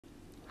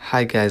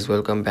Hi guys,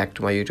 welcome back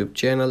to my YouTube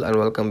channel and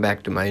welcome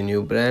back to my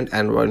new brand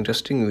and one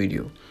interesting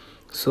video.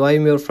 So I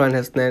am your friend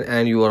Hasnan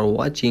and you are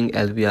watching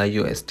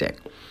iOS Tech.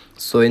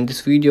 So in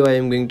this video I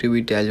am going to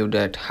be tell you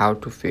that how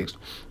to fix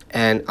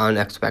an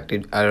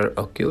unexpected error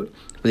occurred.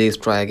 Please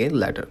try again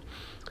later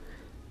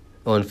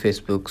on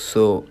Facebook.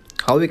 So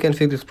how we can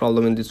fix this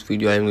problem in this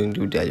video I am going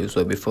to tell you.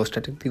 So before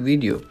starting the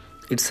video,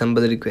 it's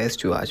humble request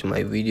to watch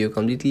my video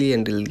completely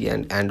until the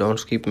end and don't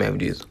skip my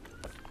videos.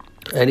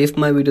 And if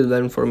my videos were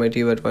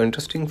informative or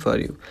interesting for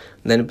you,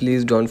 then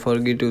please don't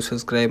forget to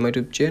subscribe my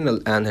YouTube channel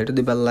and hit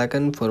the bell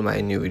icon for my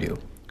new video.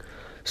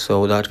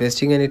 So without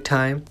wasting any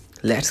time,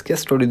 let's get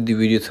started with the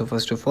video. So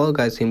first of all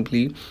guys,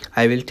 simply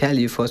I will tell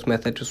you first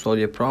method to solve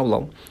your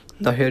problem.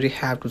 Now here you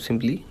have to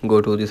simply go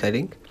to the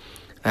setting,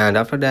 and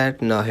after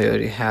that now here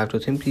you have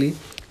to simply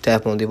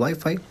tap on the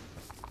Wi-Fi,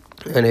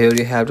 and here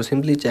you have to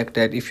simply check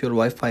that if your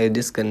Wi-Fi is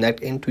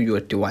disconnect into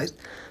your device,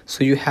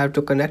 so you have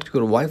to connect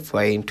your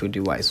Wi-Fi into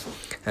device.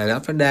 And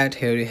after that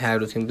here you have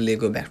to simply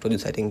go back to the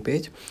setting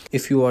page.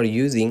 If you are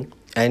using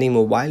any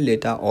mobile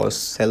data or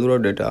cellular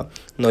data,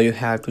 now you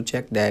have to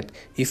check that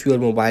if your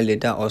mobile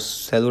data or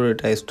cellular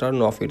data is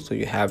turned off it, so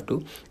you have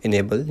to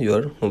enable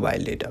your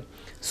mobile data.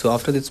 So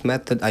after this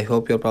method I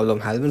hope your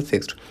problem has been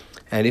fixed,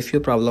 and if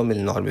your problem will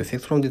not be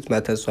fixed from this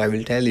method, so I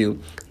will tell you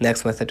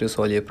next method to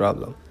solve your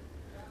problem.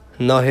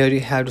 Now here you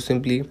have to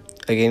simply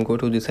again go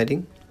to the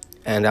setting,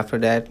 and after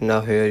that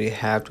now here you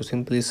have to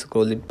simply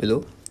scroll it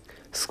below.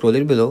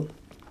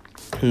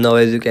 Now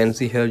as you can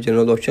see here,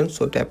 general option,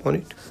 so tap on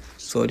it.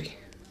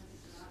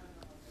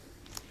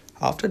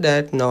 After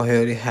that now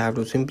here you have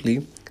to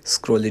simply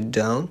scroll it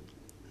down.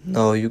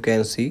 Now you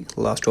can see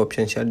last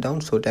option,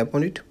 shutdown, so tap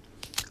on it.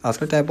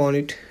 After tap on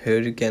it,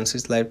 here you can see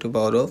slide to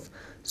power off,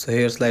 so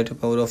here slide to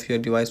power off your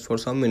device for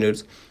some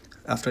minutes.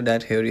 After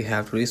that here you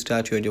have to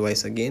restart your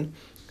device again,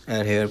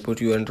 and here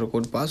put your enter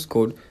code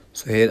passcode.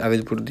 So here I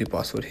will put the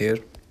password here.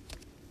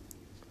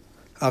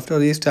 After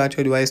restart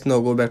your device, now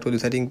go back to the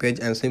setting page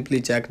and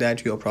simply check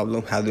that your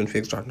problem has been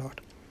fixed or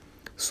not.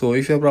 So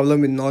if your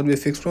problem will not be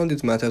fixed from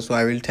this method, so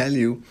I will tell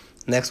you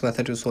next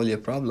method to solve your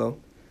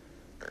problem.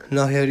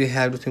 Now here you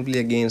have to simply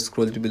again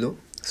scroll it below.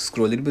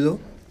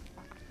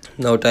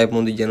 Now type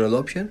on the general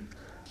option,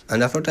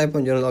 and after type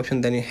on general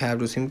option, then you have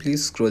to simply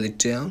scroll it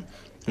down.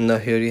 Now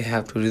here you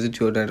have to reset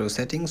your network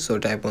settings, so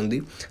type on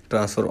the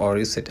transfer or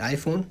reset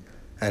iPhone,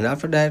 and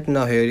after that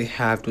now here you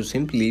have to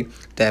simply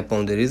tap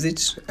on the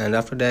reset, and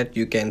after that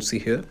you can see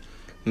here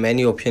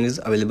many options is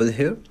available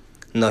here.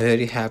 Now here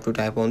you have to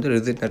type on the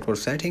reset network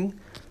setting.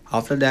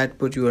 After that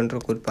put your enter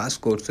code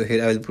passcode, so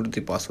here I will put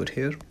the password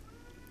here.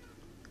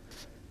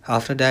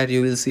 After that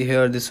you will see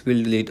here this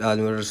will delete all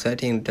your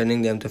settings,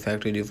 turning them to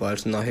factory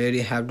defaults. Now here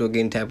you have to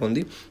again tap on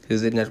the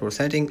reset network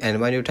setting,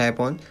 and when you type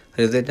on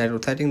reset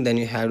network setting, then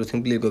you have to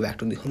simply go back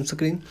to the home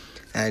screen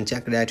and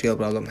check that your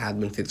problem has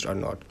been fixed or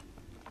not.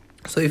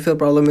 So if your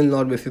problem will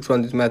not be fixed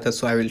on this method,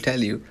 so I will tell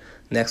you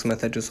next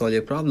method to solve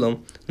your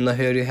problem. Now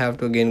here you have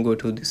to again go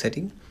to the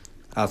setting.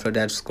 After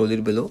that scroll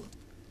it below,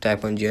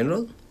 type on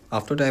general.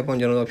 After type on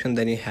general option,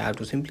 then you have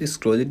to simply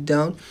scroll it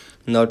down.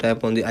 Now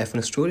type on the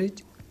iPhone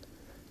storage,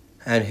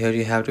 and here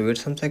you have to wait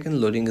some second.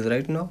 Loading is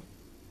right now.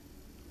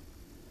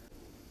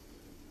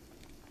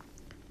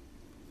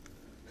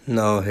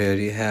 Now here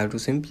you have to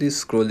simply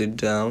scroll it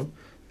down,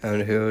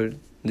 and here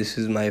this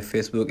is my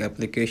Facebook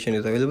application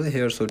is available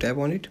here, so tap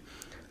on it.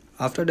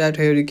 After that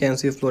here you can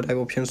see flow type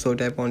option, so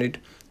tap on it,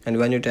 and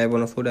when you type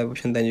on a flow type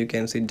option, then you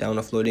can see down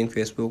uploading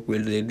Facebook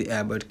will delete the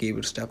app but keep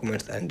its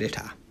documents and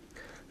data.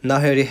 Now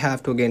here you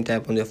have to again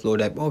tap on the flow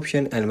type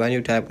option, and when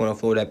you tap on a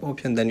flow type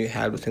option, then you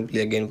have to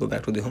simply again go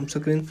back to the home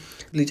screen.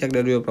 Please check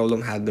that your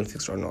problem has been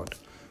fixed or not.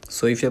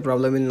 So if your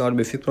problem will not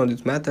be fixed on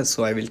this method,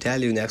 so I will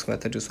tell you next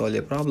method to solve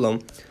your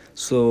problem.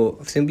 So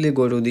simply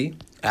go to the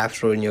app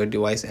store in your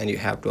device and you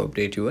have to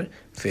update your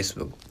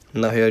Facebook.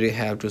 Now here you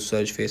have to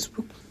search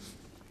Facebook.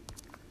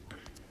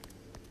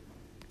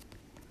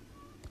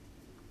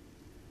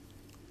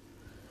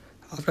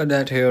 After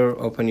that here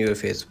open your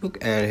Facebook,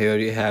 and here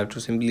you have to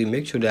simply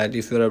make sure that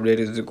if your update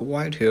is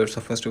required here, so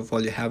first of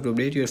all you have to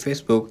update your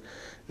Facebook.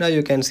 Now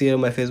you can see here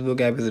my Facebook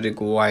app is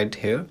required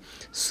here,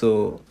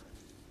 so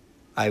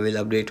I will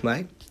update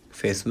my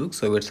Facebook.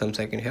 So wait some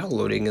second here,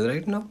 loading is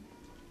right now.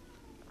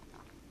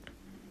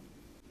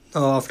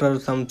 Now after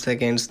some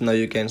seconds, now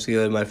you can see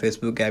here my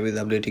Facebook app is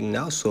updating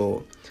now.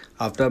 So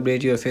after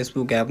update your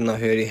Facebook app, now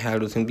here you have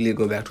to simply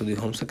go back to the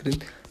home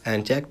screen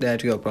and check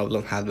that your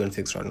problem has been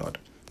fixed or not.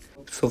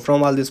 So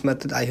from all this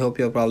method, I hope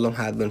your problem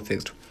has been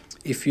fixed.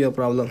 If your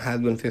problem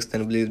has been fixed,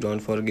 then please don't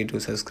forget to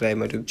subscribe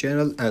my YouTube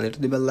channel and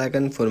hit the bell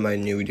icon for my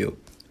new video.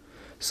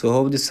 So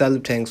hope this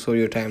helped. Thanks for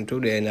your time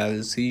today, and I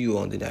will see you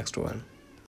on the next one.